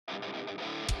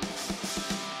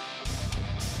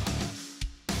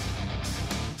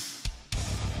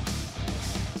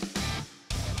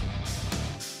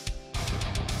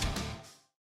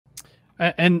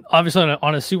And obviously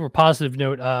on a super positive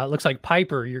note, looks like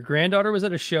Piper, your granddaughter, was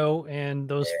at a show, and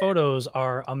those Yeah, photos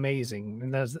are amazing.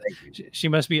 And thank you. she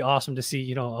must be awesome to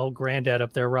see, old granddad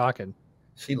up there rocking.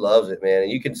 She loves it, man,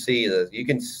 and you can see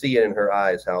it in her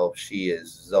eyes how she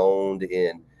is zoned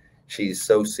in. She's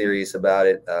so serious about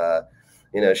it.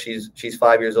 She's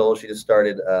 5 years old. She just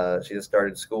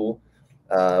started school,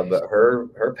 but Nice.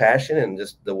 her passion and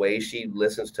just the way she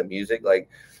listens to music, like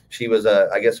she was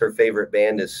I guess her favorite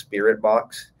band is Spirit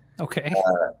Box. Okay.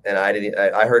 And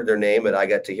I heard their name, but I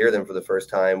got to hear them for the first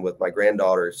time with my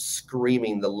granddaughter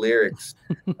screaming the lyrics.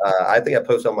 I think I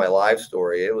posted on my live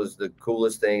story. It was the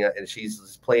coolest thing, and she's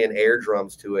just playing air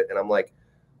drums to it, and I'm like,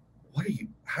 "What are you?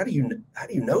 How do you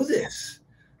know this?"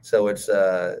 So it's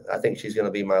I think she's going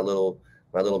to be my little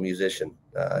musician.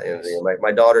 And Nice.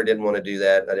 my daughter didn't want to do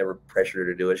that. I never pressured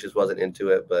her to do it. She just wasn't into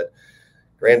it. But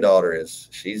granddaughter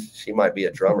she might be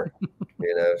a drummer.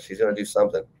 She's going to do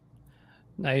something.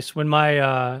 Nice. When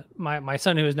my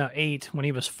son, who is now 8, when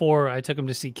he was 4, I took him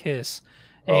to see Kiss,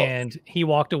 Oh, and he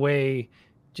walked away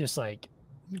just like,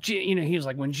 he was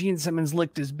like, when Gene Simmons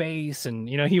licked his bass, and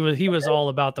he was all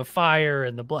about the fire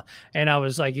and the blood, and I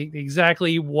was like,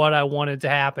 exactly what I wanted to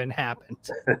happen happened.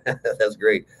 that's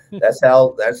great. That's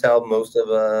how most of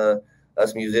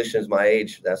us musicians my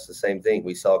age. That's the same thing.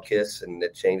 We saw Kiss and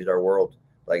it changed our world.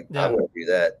 Like I'm Yeah. going to do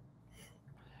that.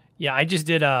 Yeah, I just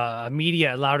did a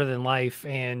media at Louder Than Life,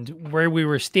 and where we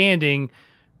were standing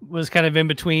was kind of in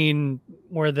between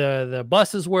where the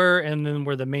buses were, and then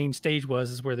where the main stage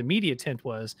was is where the media tent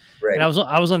was. And Right.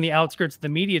 I was on the outskirts of the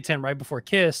media tent right before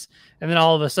Kiss, and then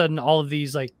all of a sudden, all of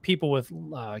these like people with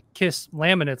Kiss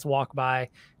laminates walk by,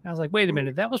 and I was like, wait a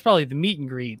minute, that was probably the meet and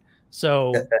greet.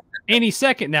 So any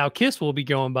second now, Kiss will be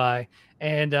going by,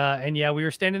 and yeah, we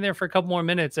were standing there for a couple more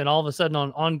minutes, and all of a sudden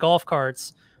on golf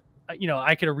carts,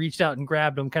 I could have reached out and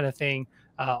grabbed them, kind of thing.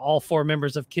 All 4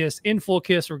 members of Kiss in full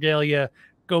Kiss regalia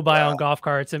go by on Wow. golf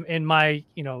carts, and my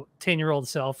 10-year-old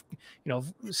self,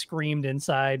 screamed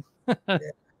inside. Yeah.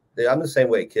 Dude, I'm the same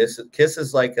way. Kiss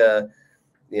is like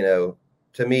you know,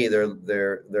 to me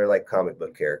they're like comic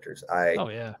book characters. Oh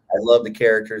yeah, I love the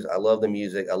characters. I love the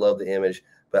music. I love the image,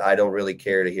 but I don't really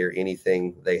care to hear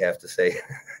anything they have to say,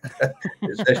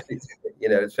 especially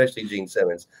especially Gene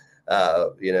Simmons.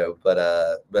 That's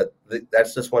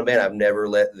just one band. I've never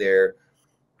let their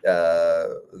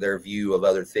view of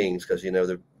other things because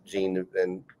the Gene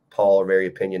and Paul are very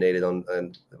opinionated on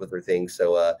with their things.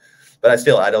 So, but I've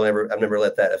never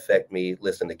let that affect me.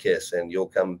 Listen to Kiss, and if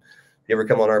you ever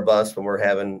come on our bus when we're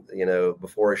having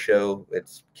before a show,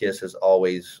 it's Kiss is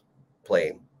always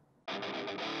playing.